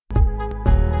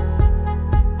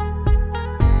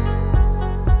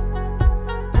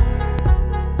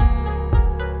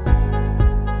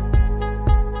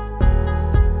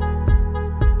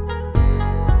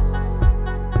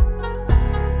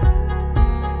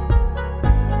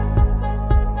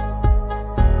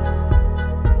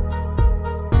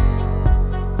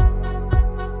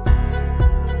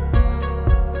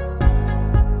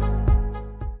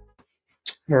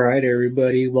All right,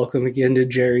 everybody. Welcome again to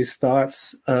Jerry's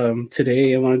Thoughts.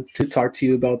 Today, I wanted to talk to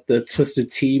you about the Twisted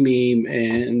Tea meme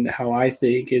and how I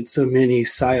think it's a mini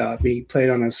Psyop being played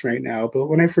on us right now. But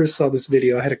when I first saw this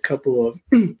video, I had a couple of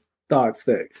thoughts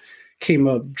that came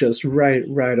up just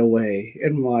right away,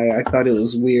 and why I thought it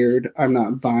was weird. I'm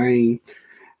not buying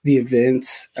the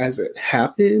event as it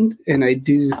happened, and I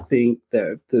do think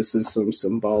that this is some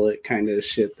symbolic kind of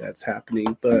shit that's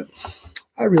happening, but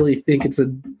I really think it's a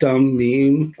dumb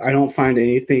meme. I don't find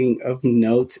anything of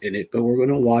note in it, but we're going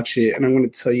to watch it, and I'm going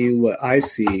to tell you what I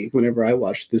see whenever I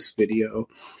watch this video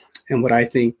and what I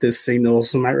think this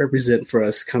signals might represent for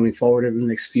us coming forward in the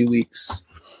next few weeks.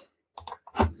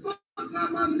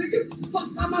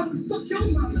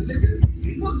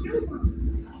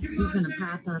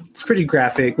 It's pretty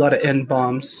graphic, a lot of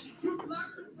N-bombs.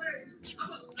 It's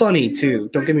funny,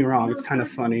 too. Don't get me wrong, it's kind of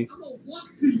funny.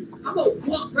 I'm gonna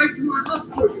walk right to my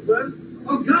house for you, man.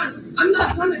 Oh God, I'm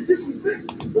not trying to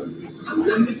disrespect you, bro. I'm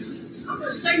gonna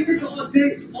say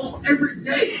nigga every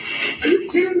day. Are you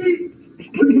kidding me?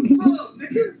 Where you from,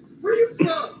 nigga? Where you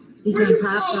from? Where you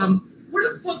from?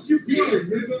 Where the fuck you from,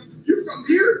 nigga? You from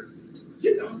here?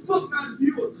 Get the fuck out of here,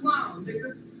 you a clown,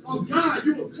 nigga. Oh God,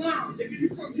 you a clown, nigga. You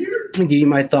from here? I'll give you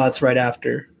my thoughts right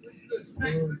after.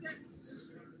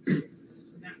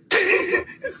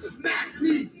 Smack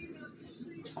me.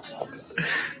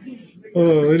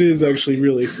 Oh, it is actually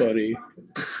really funny.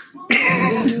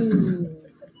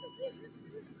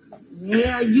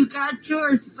 Yeah, you got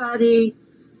yours, buddy.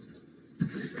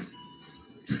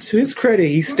 To his credit,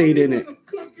 he stayed in it.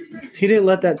 He didn't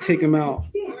let that take him out.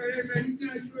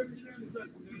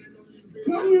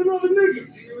 Call me another nigga.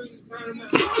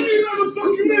 Call me another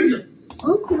fucking nigga.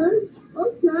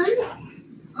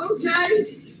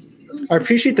 Okay. I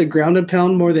appreciate the ground and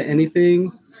pound more than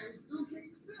anything.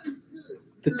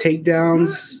 The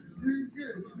takedowns,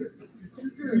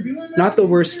 not the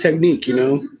worst technique, you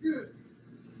know.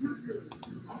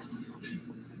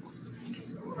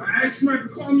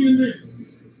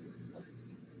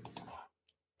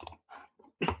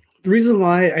 The reason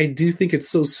why I do think it's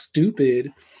so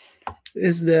stupid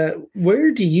is that where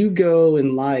do you go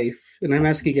in life, and I'm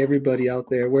asking everybody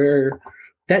out there, where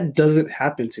that doesn't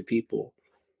happen to people?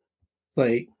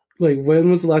 Like when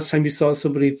was the last time you saw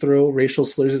somebody throw racial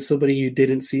slurs at somebody you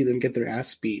didn't see them get their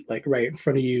ass beat, like right in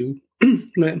front of you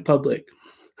in public?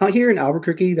 Out here in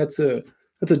Albuquerque, that's a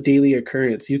daily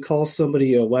occurrence. You call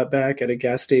somebody a wetback at a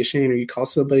gas station, or you call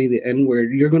somebody the N-word,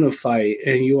 you're going to fight,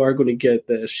 and you are going to get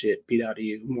the shit beat out of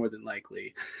you more than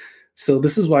likely. So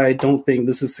this is why I don't think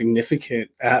this is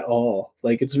significant at all.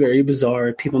 Like, it's very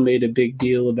bizarre. People made a big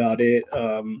deal about it.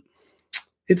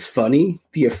 It's funny.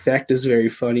 The effect is very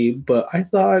funny, but I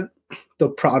thought the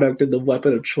product and the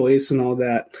weapon of choice and all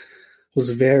that was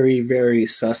very, very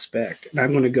suspect. And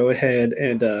I'm going to go ahead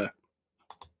and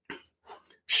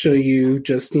show you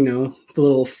just, the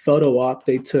little photo op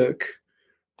they took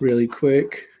really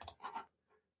quick.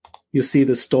 You'll see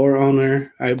the store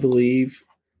owner, I believe,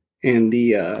 and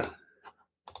the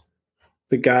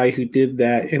guy who did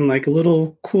that in like a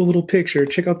little cool little picture.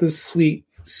 Check out this sweet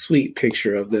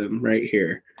picture of them right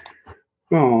here.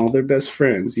 Oh, they're best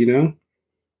friends,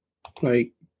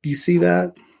 Like, you see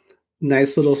that?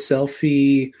 Nice little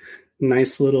selfie,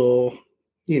 nice little,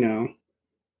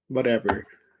 whatever.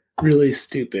 Really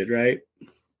stupid, right?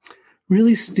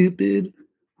 Really stupid.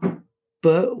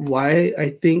 But why I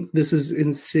think this is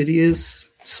insidious.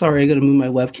 Sorry, I gotta move my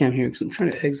webcam here because I'm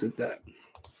trying to exit that.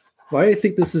 Why I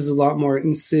think this is a lot more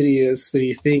insidious than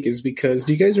you think is because,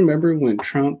 do you guys remember when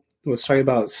Trump was talking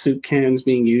about soup cans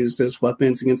being used as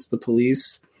weapons against the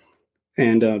police,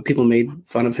 and people made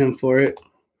fun of him for it?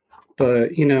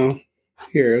 But,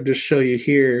 here, I'll just show you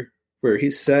here where he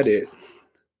said it.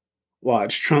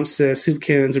 Watch. Trump says soup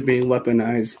cans are being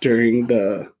weaponized during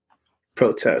the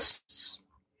protests.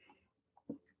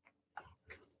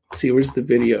 Let's see, where's the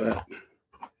video at?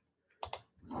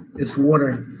 It's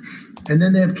water. And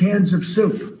then they have cans of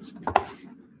soup.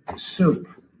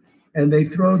 And they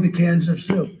throw the cans of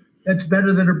soup. That's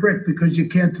better than a brick because you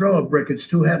can't throw a brick. It's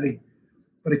too heavy.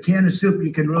 But a can of soup,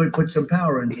 you can really put some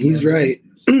power into. He's right.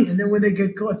 And then when they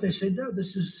get caught, they say, no,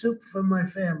 this is soup from my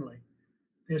family.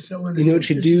 They're so innocent. You know what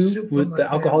you do with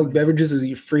the alcoholic beverages is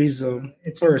you freeze them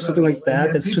or something like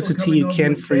that. That's Twisted Tea you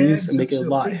can freeze and make it a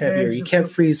lot heavier. You can't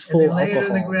freeze full alcohol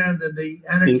in the ground, and the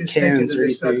anarchists take it, and they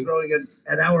start throwing it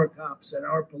at our cops, at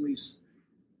our police.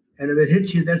 And if it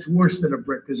hits you, that's worse than a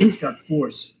brick because it's got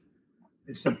force.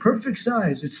 It's the perfect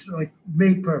size. It's like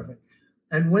made perfect.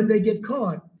 And when they get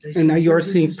caught, they and now you are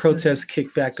seeing protests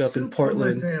kick back up in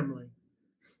Portland.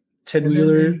 Ted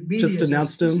Wheeler just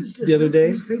announced him the other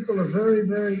day. These people are very,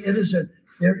 very innocent.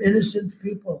 They're innocent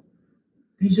people.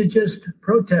 These are just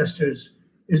protesters.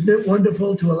 Isn't it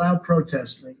wonderful to allow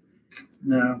protesting?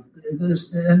 No.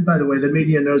 And by the way, the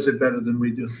media knows it better than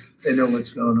we do. They know what's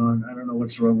going on. I don't know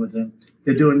what's wrong with them.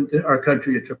 They're doing our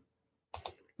country a trick.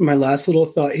 My last little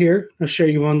thought here. I'll share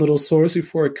you one little source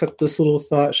before I cut this little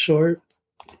thought short.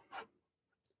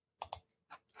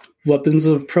 Weapons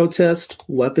of protest,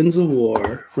 weapons of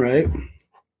war, right?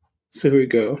 So here we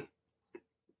go.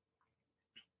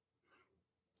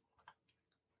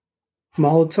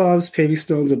 Molotovs, paving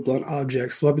stones, and blunt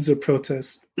objects, weapons of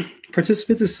protest.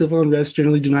 Participants in civil unrest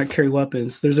generally do not carry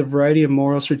weapons. There's a variety of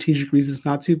moral, strategic reasons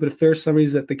not to, but a fair summary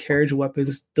is that the carriage of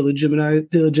weapons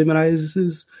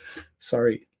delegitimizes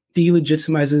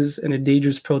and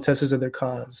endangers protesters and their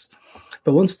cause.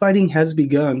 But once fighting has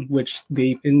begun, which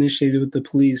they initiated with the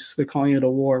police, they're calling it a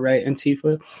war, right?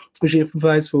 Antifa, which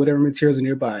improvised for whatever materials are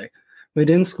nearby.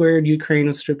 Within squared, Ukraine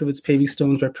was stripped of its paving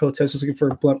stones by protesters looking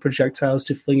for blunt projectiles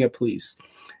to fling at police.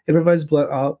 Improvised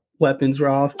blunt weapons were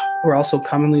also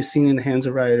commonly seen in the hands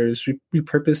of rioters.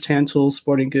 Repurposed hand tools,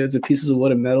 sporting goods, and pieces of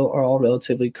wood and metal are all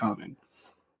relatively common.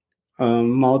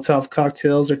 Molotov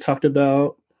cocktails are talked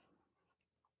about.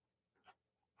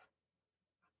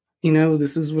 You know,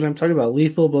 this is what I'm talking about.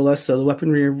 Lethal ballista, the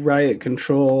weaponry of riot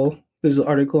control. There's an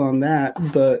article on that,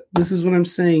 but this is what I'm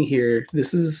saying here.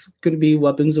 This is going to be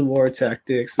weapons of war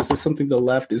tactics. This is something the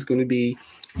left is going to be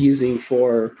using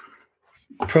for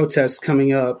protests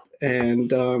coming up.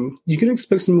 And you can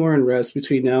expect some more unrest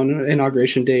between now and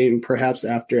Inauguration Day and perhaps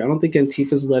after. I don't think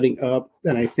Antifa's letting up.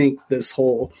 And I think this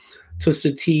whole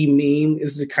Twisted Tea meme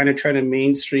is to kind of try to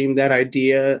mainstream that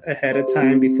idea ahead of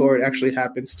time before it actually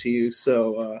happens to you.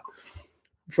 So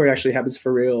before it actually happens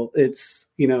for real, it's,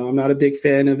 you know, I'm not a big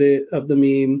fan of the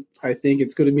meme. I think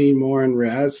it's going to be more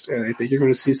unrest. And I think you're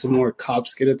going to see some more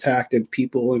cops get attacked and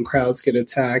people and crowds get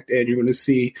attacked. And you're going to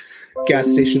see gas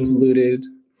stations looted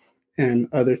and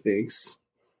other things.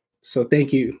 So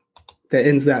thank you. That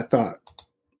ends that thought.